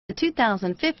The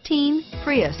 2015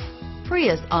 Prius.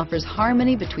 Prius offers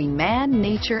harmony between man,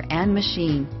 nature, and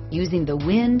machine. Using the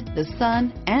wind, the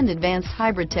sun, and advanced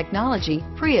hybrid technology,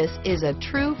 Prius is a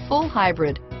true full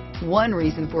hybrid. One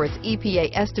reason for its EPA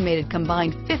estimated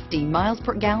combined 50 miles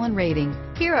per gallon rating.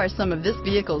 Here are some of this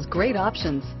vehicle's great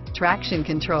options: traction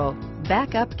control,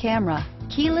 backup camera,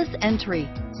 keyless entry,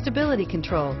 stability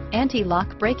control,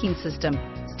 anti-lock braking system,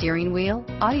 steering wheel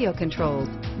audio controls,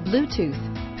 Bluetooth,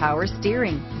 power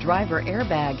steering, driver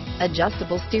airbag,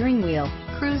 adjustable steering wheel,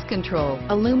 cruise control,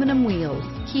 aluminum wheels,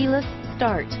 keyless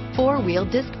start, four-wheel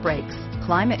disc brakes,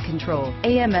 climate control,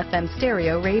 AM/FM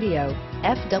stereo radio,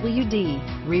 FWD,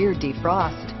 rear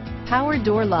defrost, power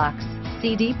door locks,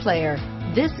 CD player.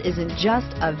 This isn't just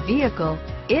a vehicle,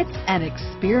 it's an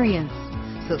experience.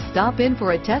 So stop in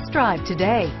for a test drive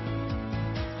today.